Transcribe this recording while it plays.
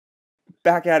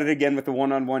Back at it again with a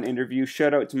one-on-one interview.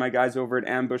 Shout out to my guys over at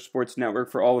Ambush Sports Network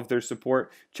for all of their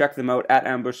support. Check them out at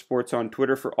Ambush Sports on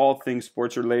Twitter for all things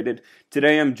sports related.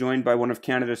 Today I'm joined by one of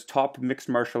Canada's top mixed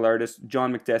martial artists,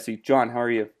 John Makdessi. John, how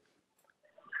are you?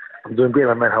 I'm doing great,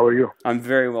 my man. How are you? I'm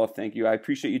very well, thank you. I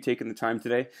appreciate you taking the time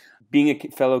today. Being a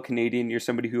fellow Canadian, you're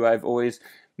somebody who I've always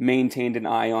maintained an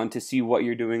eye on to see what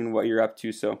you're doing and what you're up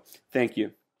to, so thank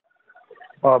you.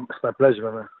 It's my pleasure,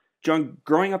 my man. John,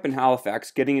 growing up in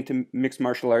Halifax, getting into mixed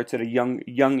martial arts at a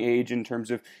young age in terms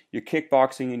of your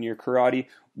kickboxing and your karate,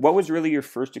 what was really your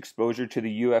first exposure to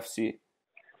the UFC?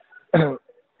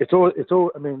 It's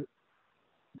all. I mean,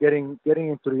 getting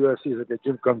into the UFC is like a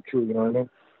dream come true. You know what I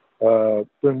mean?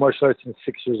 Doing martial arts since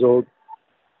 6 years old,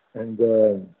 and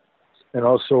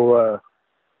also,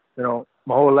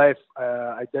 my whole life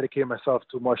I dedicated myself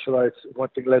to martial arts. One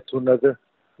thing led to another.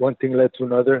 One thing led to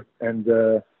another, and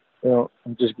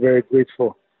I'm just very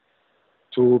grateful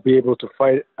to be able to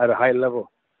fight at a high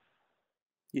level.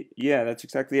 Yeah, that's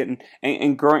exactly it.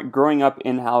 And growing up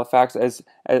in Halifax as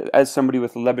somebody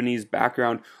with a Lebanese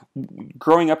background,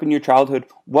 growing up in your childhood,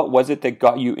 what was it that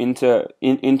got you into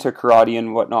karate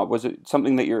and whatnot? Was it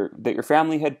something that your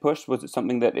family had pushed? Was it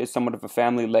something that is somewhat of a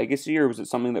family legacy, or was it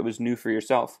something that was new for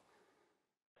yourself?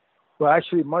 Well,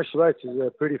 actually, martial arts is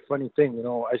a pretty funny thing.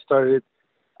 I started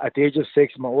at the age of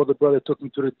 6. My older brother took me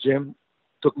to the gym,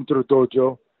 took me to the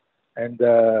dojo, and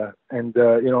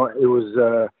it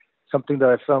was something that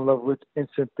I fell in love with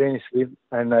instantaneously.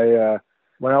 And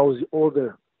when I was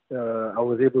older, I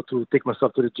was able to take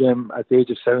myself to the gym at the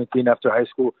age of 17 after high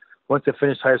school. Once I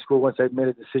finished high school, once I made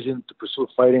a decision to pursue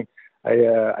fighting,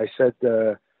 I said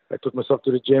I took myself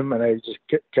to the gym and I just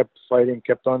kept fighting,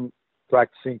 kept on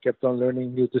practicing, kept on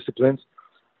learning new disciplines.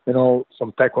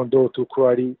 From taekwondo to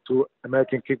karate to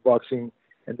American kickboxing,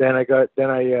 and then I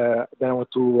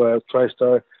went to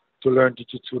TriStar to learn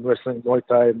jiu-jitsu and wrestling, Muay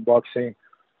Thai and boxing,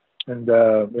 and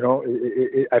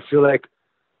I feel like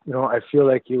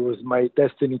it was my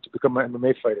destiny to become an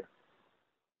MMA fighter.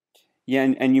 Yeah,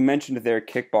 and you mentioned there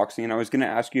kickboxing, and I was going to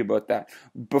ask you about that.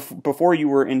 Before you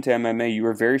were into MMA, you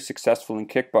were very successful in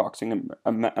kickboxing,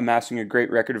 amassing a great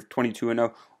record of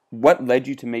 22-0. What led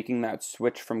you to making that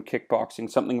switch from kickboxing,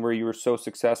 something where you were so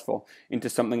successful, into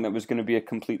something that was going to be a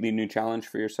completely new challenge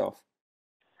for yourself?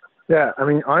 Yeah, I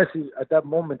mean, honestly, at that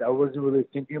moment, I wasn't really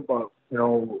thinking about,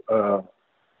 I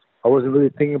wasn't really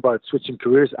thinking about switching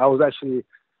careers.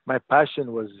 My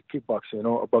passion was kickboxing,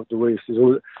 above the waist.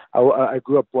 I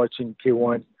grew up watching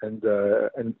K1 and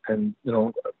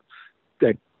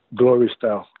like Glory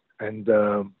style, and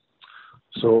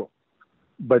so.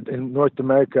 But in North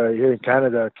America, here in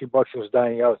Canada, kickboxing was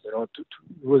dying out. It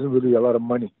wasn't really a lot of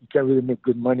money. You can't really make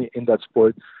good money in that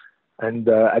sport. And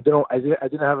I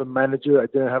didn't have a manager. I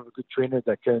didn't have a good trainer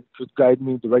that could guide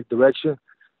me in the right direction.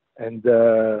 And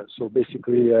so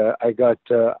basically,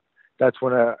 that's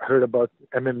when I heard about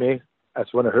MMA.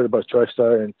 That's when I heard about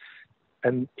TriStar.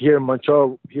 And here in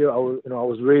Montreal, I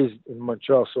was raised in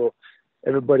Montreal, so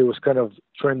everybody was kind of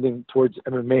trending towards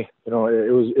MMA. It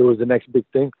was the next big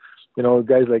thing.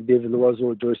 Guys like David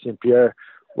Loiseau, George St. Pierre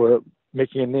were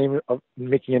making a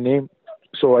name.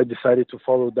 So I decided to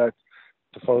follow that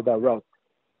route.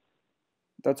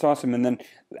 That's awesome. And then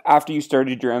after you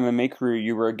started your MMA career,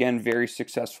 you were again very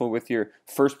successful with your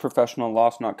first professional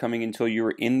loss not coming until you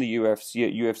were in the UFC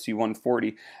at UFC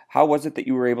 140. How was it that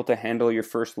you were able to handle your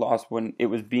first loss when it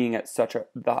was being at such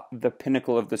the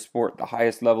pinnacle of the sport, the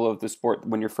highest level of the sport,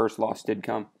 when your first loss did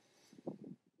come?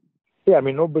 Yeah, I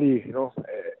mean, nobody,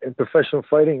 in professional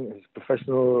fighting,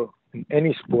 professional in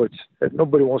any sports,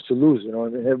 nobody wants to lose. I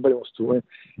mean, everybody wants to win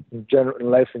in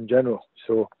life in general.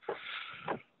 So,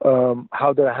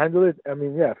 how did I handle it? I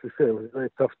mean, yeah, for sure, it was a very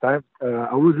tough time.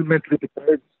 I wasn't mentally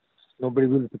prepared. Nobody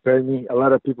really prepared me. A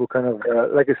lot of people kind of,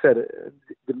 like I said,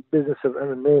 the business of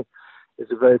MMA is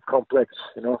very complex.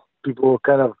 People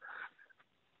kind of.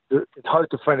 It's hard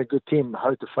to find a good team,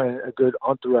 hard to find a good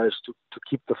entourage to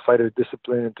keep the fighter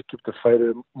disciplined and to keep the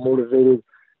fighter motivated,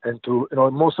 and to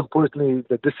most importantly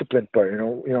the discipline part.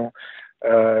 You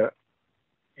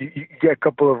get a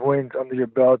couple of wins under your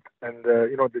belt, and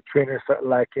the trainers start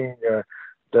lacking,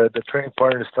 the training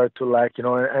partners start to lack, and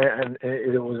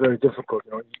it was very difficult.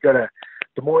 You gotta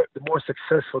the more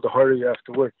successful, the harder you have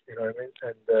to work. You know what I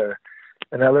mean?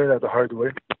 And I learned that the hard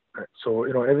way. So,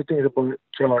 everything is about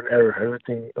trial and error.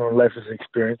 Everything in life is an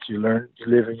experience. You learn, you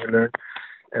live, and you learn.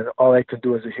 And all I can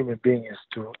do as a human being is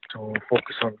to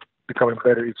focus on becoming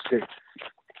better each day.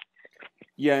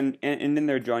 Yeah, and in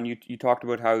there, John, you talked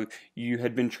about how you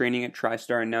had been training at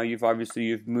TriStar, and now you've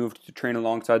moved to train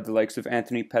alongside the likes of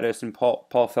Anthony Pettis and Paul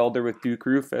Felder with Duke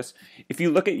Roufus. If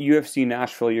you look at UFC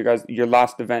Nashville, your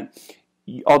last event,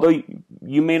 although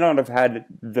you may not have had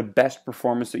the best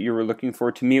performance that you were looking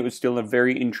for, to me it was still a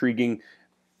very intriguing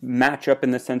matchup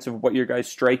in the sense of what your guys'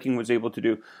 striking was able to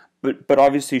do. But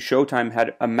obviously Showtime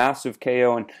had a massive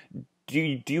KO. And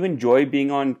do you enjoy being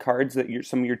on cards that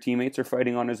some of your teammates are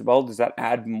fighting on as well? Does that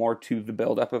add more to the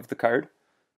buildup of the card?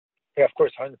 Yeah, of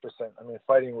course, 100%. I mean,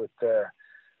 fighting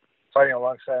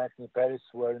alongside Anthony Pettis,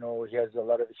 where he has a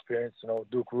lot of experience.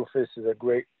 Duke Rufus is a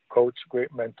great coach,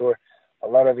 great mentor, a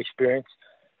lot of experience.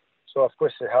 So of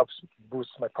course it helps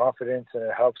boost my confidence and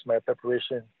it helps my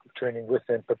preparation, training with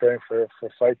and preparing for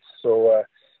fights. So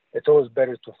it's always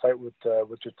better to fight with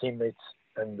your teammates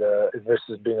and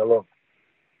versus being alone.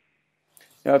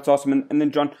 Yeah, that's awesome. And then,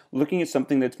 John, looking at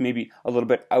something that's maybe a little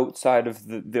bit outside of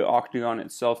the octagon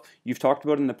itself, you've talked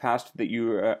about in the past that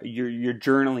you're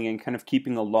journaling and kind of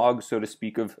keeping a log, so to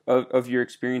speak, of your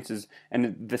experiences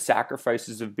and the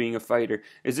sacrifices of being a fighter.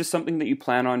 Is this something that you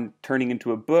plan on turning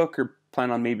into a book, or plan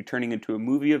on maybe turning into a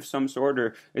movie of some sort,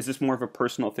 or is this more of a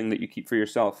personal thing that you keep for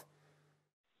yourself?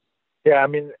 Yeah, I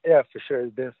mean, yeah, for sure.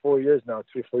 It's been 4 years now,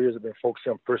 3-4 years. I've been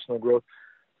focusing on personal growth.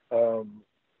 Um,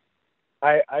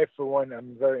 I for one,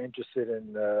 I'm very interested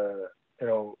in,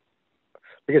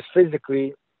 because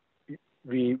physically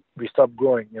we stop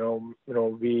growing.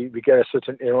 We get a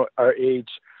certain, our age,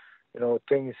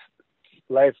 things,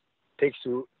 life takes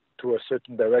you to a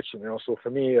certain direction. So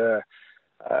for me,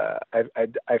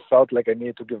 I felt like I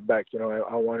needed to give back.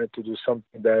 I wanted to do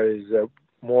something that is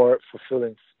more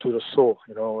fulfilling to the soul.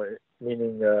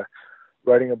 Meaning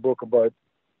writing a book about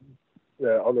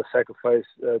all the sacrifice,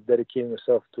 dedicating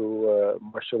yourself to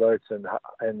martial arts, and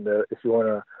if you want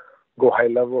to go high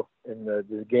level in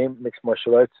this game, mixed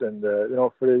martial arts, and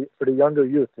for the younger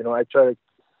youth, I try to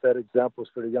set examples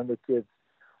for the younger kids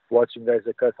watching guys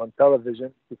like us on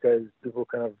television, because people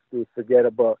kind of do forget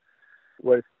about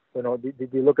what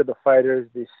they look at the fighters,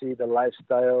 they see the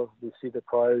lifestyle, they see the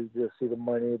cars, they'll see the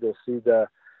money, they'll see the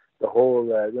whole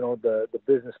the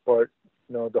business part,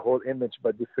 the whole image,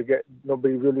 but they forget.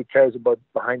 Nobody really cares about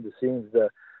behind the scenes, the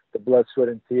blood, sweat,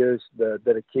 and tears, the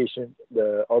dedication,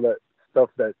 all that stuff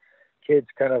that kids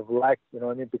kind of lack.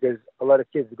 Because a lot of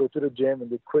kids go to the gym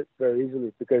and they quit very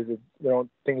easily because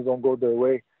things don't go their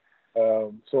way.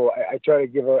 So I try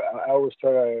to I always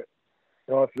try to,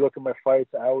 if you look at my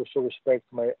fights, I always show respect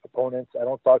to my opponents. I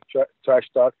don't talk trash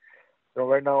talk.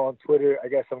 Right now on Twitter, I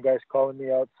got some guys calling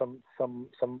me out, some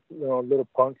little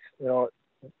punks,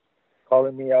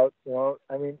 calling me out.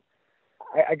 I mean,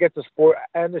 I get the sport.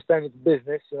 I understand it's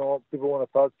business. People want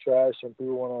to talk trash and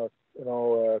people want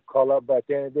to, call up. But at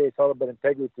the end of the day, it's all about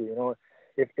integrity.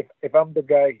 If I'm the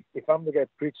guy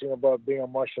preaching about being a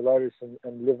martial artist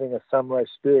and living a samurai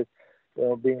spirit,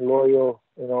 being loyal,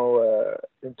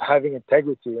 and having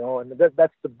integrity, and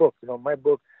that's the book. My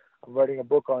book. I'm writing a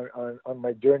book on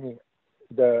my journey,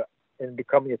 in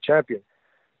becoming a champion.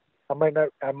 I might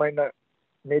not.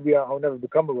 Maybe I'll never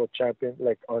become a world champion,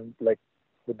 like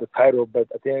with the title. But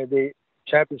at the end of the day,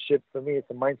 championship for me, it's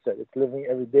a mindset. It's living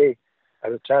every day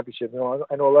as a championship.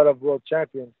 I know a lot of world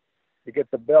champions. They get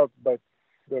the belt, but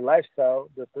their lifestyle,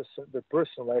 their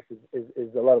personal life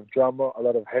is a lot of drama, a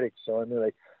lot of headaches. So I mean,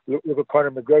 like look at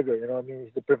Conor McGregor.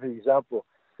 He's the perfect example.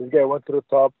 This guy went to the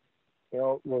top.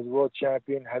 Was world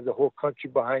champion, has the whole country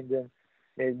behind him,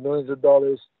 made millions of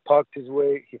dollars, talked his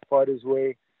way, he fought his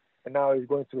way, and now he's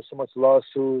going through so much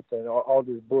lawsuit and all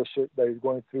this bullshit that he's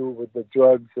going through with the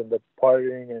drugs and the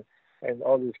partying and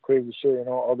all this crazy shit,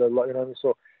 all the,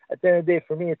 So at the end of the day,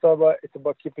 for me, it's about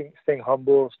staying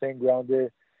humble, staying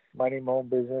grounded, minding my own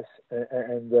business,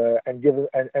 and giving,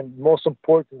 and most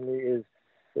importantly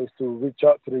is to reach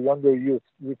out to the younger youth,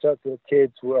 reach out to the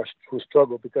kids who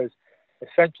struggle, because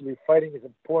essentially fighting is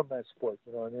a poor man's sport.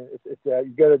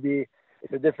 You gotta be.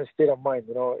 It's a different state of mind.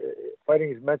 Fighting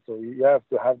is mental. You have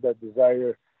to have that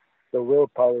desire, the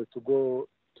willpower to go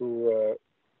to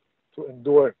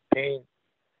endure pain,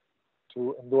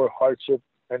 to endure hardship,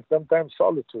 and sometimes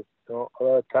solitude. A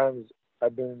lot of times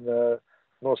I've been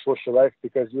no social life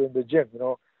because you're in the gym.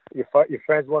 Your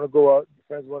friends want to go out. Your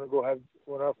friends want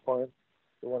to have fun.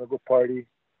 They want to go party.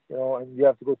 And you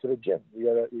have to go to the gym.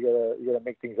 You gotta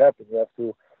make things happen.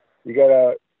 You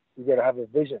gotta have a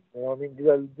vision.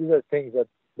 These are things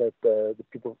that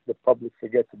the public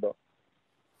forgets about.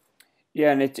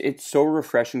 Yeah, and it's so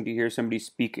refreshing to hear somebody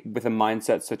speak with a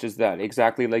mindset such as that.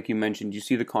 Exactly like you mentioned, you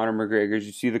see the Conor McGregors,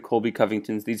 you see the Colby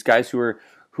Covingtons, these guys who are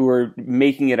who are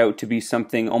making it out to be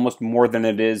something almost more than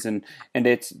it is, and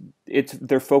it's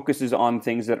their focus is on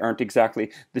things that aren't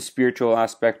exactly the spiritual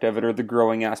aspect of it or the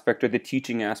growing aspect or the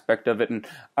teaching aspect of it. And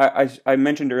I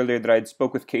mentioned earlier that I had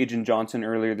spoke with Cajun Johnson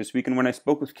earlier this week, and when I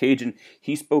spoke with Cajun,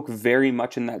 he spoke very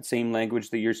much in that same language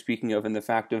that you're speaking of, in the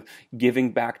fact of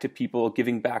giving back to people,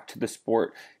 giving back to the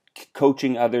sport,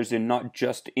 coaching others, and not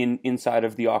just inside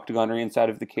of the octagon or inside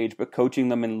of the cage, but coaching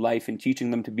them in life and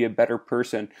teaching them to be a better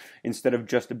person instead of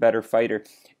just a better fighter.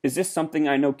 Is this something,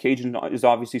 I know Cajun is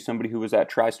obviously somebody who was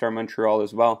at TriStar Montreal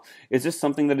as well. Is this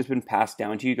something that has been passed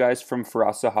down to you guys from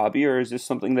Firas Zahabi, or is this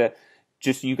something that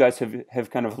just you guys have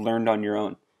kind of learned on your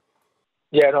own?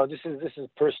 Yeah, no, this is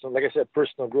personal. Like I said,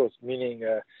 personal growth. Meaning,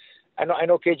 I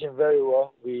know Cajun very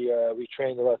well. We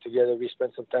trained a lot together. We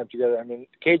spent some time together. I mean,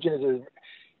 Cajun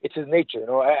it's his nature.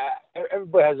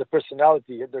 Everybody has a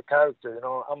personality, their character.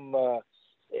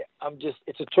 I'm just,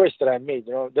 it's a choice that I made.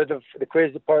 The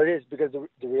crazy part is because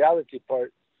the reality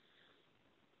part.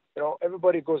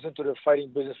 Everybody goes into the fighting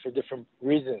business for different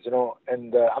reasons.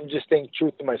 And I'm just staying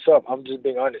true to myself. I'm just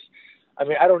being honest. I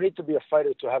mean, I don't need to be a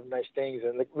fighter to have nice things,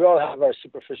 and like we all have our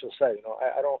superficial side.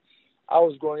 I don't. I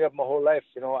was growing up my whole life.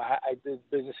 I did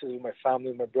businesses with my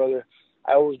family, my brother.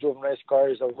 I always drove nice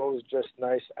cars. I was always dressed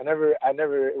nice. I never.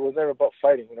 It was never about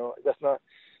fighting. That's not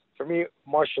for me.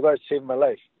 Martial arts saved my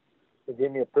life. It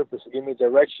gave me a purpose. It gave me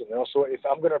direction. So if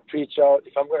I'm gonna preach out,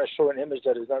 if I'm gonna show an image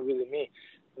that is not really me,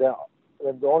 then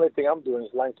the only thing I'm doing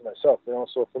is lying to myself.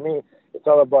 So for me, it's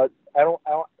all about. I don't.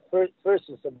 First,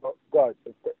 it's about God.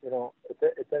 At the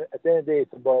end of the day,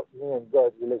 it's about me and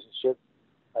God's relationship.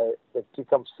 That He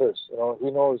comes first.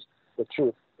 He knows the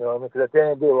truth. What I mean? Because at the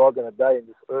end of the day, we're all gonna die in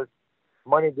this earth.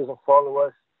 Money doesn't follow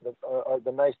us.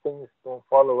 The nice things don't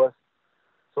follow us.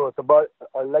 So it's about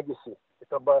our legacy.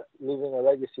 It's about leaving a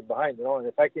legacy behind. And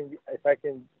if I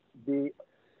can be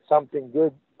something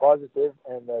good, positive,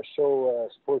 and show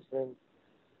sportsmen,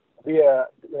 be a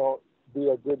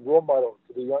good role model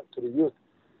to the youth.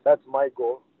 That's my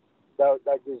goal. That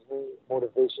gives me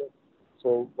motivation.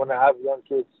 So when I have young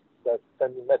kids that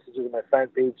send me messages on my fan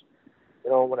page,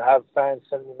 when I have fans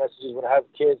send me messages, when I have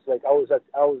kids, like I was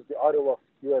the Ottawa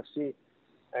UFC,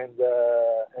 and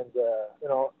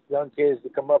young kids, they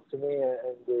come up to me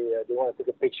and they want to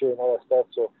take a picture and all that stuff.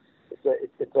 So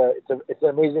it's an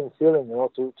amazing feeling,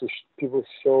 to people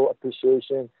show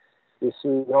appreciation. You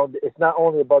see, it's not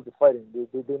only about the fighting.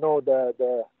 They know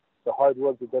the hard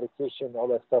work, the dedication, all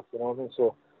that stuff. You know what I mean?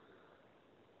 So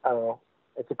I don't know.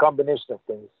 It's a combination of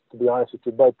things, to be honest with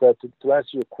you. But to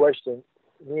answer your question,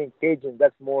 me and Cajun,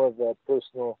 that's more of a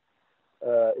personal.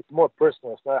 It's more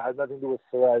personal. It has nothing to do with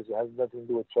Firas. It has nothing to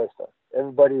do with TriStar.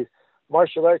 Everybody's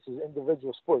martial arts is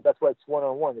individual sport. That's why it's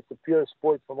one-on-one. It's a pure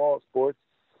sport from all sports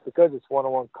because it's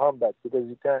one-on-one combat. Because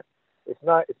you can't. It's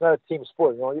not a team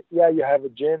sport. Yeah, you have a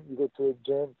gym. You go to a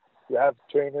gym. You have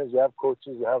trainers. You have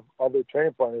coaches. You have other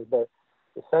training partners. But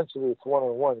essentially, it's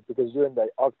one-on-one because you're in the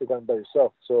octagon by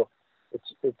yourself. So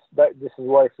it's that. This is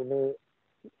why for me,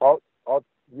 all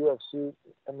UFC,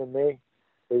 MMA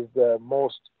is the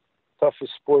most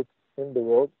toughest sport in the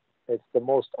world. It's the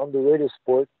most underrated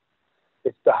sport.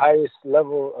 It's the highest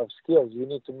level of skills. You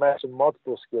need to master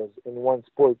multiple skills in one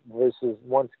sport versus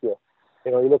one skill.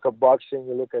 You look at boxing,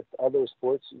 you look at other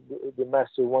sports, they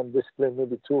master one discipline,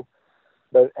 maybe two.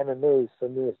 But MMA, for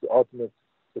me, is the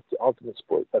ultimate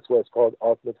sport. That's why it's called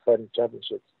Ultimate Fighting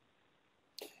Championships.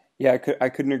 Yeah, I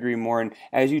couldn't agree more. And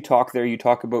as you talk there, you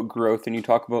talk about growth and you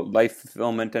talk about life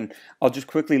fulfillment. And I'll just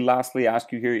quickly, lastly,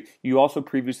 ask you here. You also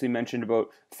previously mentioned about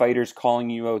fighters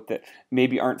calling you out that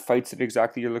maybe aren't fights that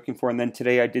exactly you're looking for. And then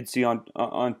today, I did see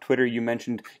on Twitter you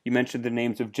mentioned the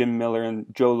names of Jim Miller and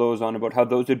Joe Lozon about how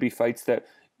those would be fights that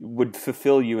would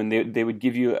fulfill you and they would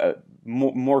give you a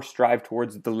more strive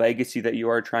towards the legacy that you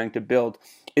are trying to build.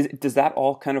 Does that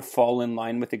all kind of fall in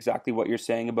line with exactly what you're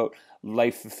saying about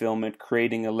life fulfillment,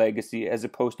 creating a legacy, as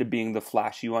opposed to being the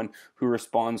flashy one who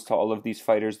responds to all of these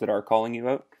fighters that are calling you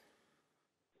out?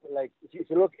 Like if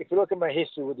you look at my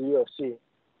history with the UFC,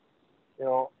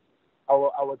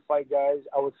 I would fight guys.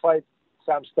 I would fight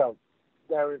Sam Stump,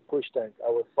 Darren Pushtank. I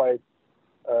would fight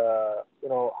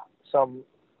some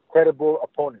credible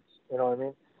opponents. You know what I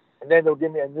mean? And then they'll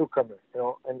give me a newcomer.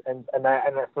 And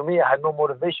for me, I had no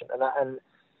motivation. And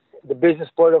the business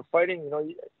part of fighting,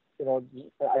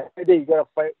 every day you gotta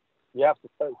fight. You have to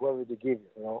fight whoever they give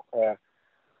you.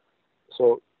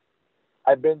 So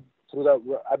I've been through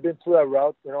that. I've been through that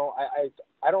route.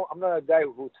 I'm not a guy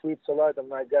who tweets a lot. I'm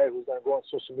not a guy who's gonna go on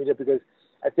social media because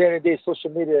at the end of the day, social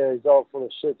media is all full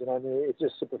of shit. I mean, it's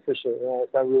just superficial.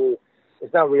 It's not really.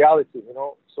 It's not reality.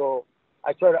 So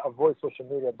I try to avoid social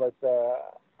media, but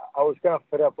I was kind of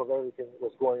fed up with everything that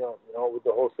was going on, with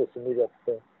the whole social media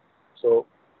thing. So,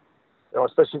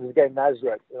 especially this guy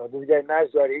Nazrat. This guy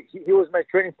Nazrat, he was my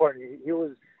training partner. He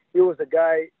was the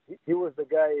guy. He was the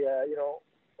guy.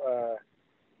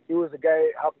 He was the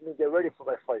guy helping me get ready for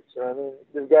my fights. You know what I mean?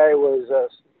 This guy was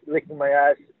licking my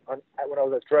ass when I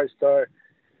was a TriStar.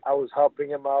 I was helping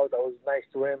him out. I was nice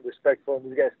to him, respectful.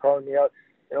 And this guy's calling me out.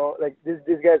 Like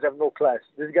these guys have no class.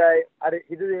 This guy,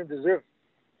 he doesn't even deserve.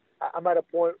 I'm at a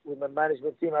point with my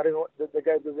management team. I don't know. The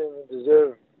guy doesn't even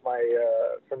deserve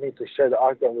for me to share the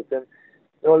octagon with him.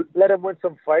 Let him win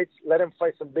some fights. Let him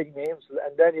fight some big names,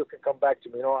 and then you can come back to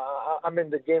me. I'm in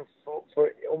the game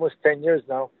for almost 10 years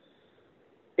now.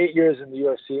 8 years in the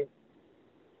UFC.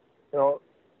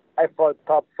 I fought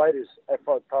top fighters. I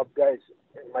fought top guys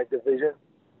in my division,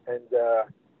 and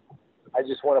I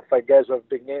just want to fight guys who have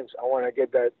big names. I want to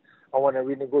get that. I want to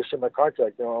renegotiate my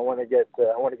contract. I want to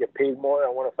get paid more. I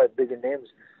want to fight bigger names,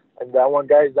 and I want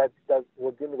guys that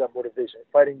will give me that motivation.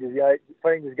 Fighting these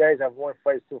guys. I've won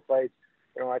fights, 2 fights.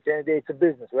 At the end of the day, it's a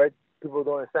business, right? People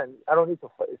don't understand. I don't need to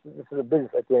fight. This is a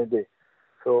business at the end of the day.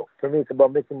 So for me, it's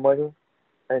about making money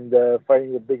and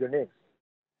fighting the bigger names.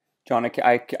 John,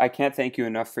 I can't thank you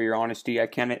enough for your honesty. I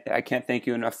can't thank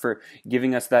you enough for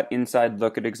giving us that inside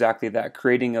look at exactly that,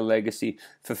 creating a legacy,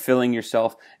 fulfilling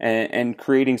yourself, and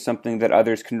creating something that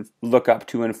others can look up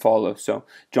to and follow. So,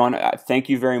 John, thank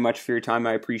you very much for your time.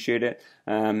 I appreciate it.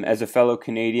 As a fellow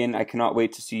Canadian, I cannot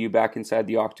wait to see you back inside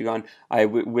the octagon. I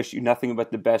wish you nothing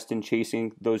but the best in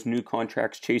chasing those new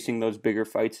contracts, chasing those bigger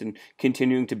fights, and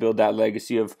continuing to build that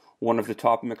legacy of one of the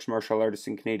top mixed martial artists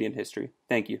in Canadian history.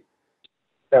 Thank you.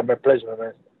 Yeah, my pleasure,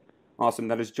 man. Awesome.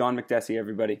 That is John Makdessi,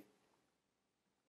 everybody.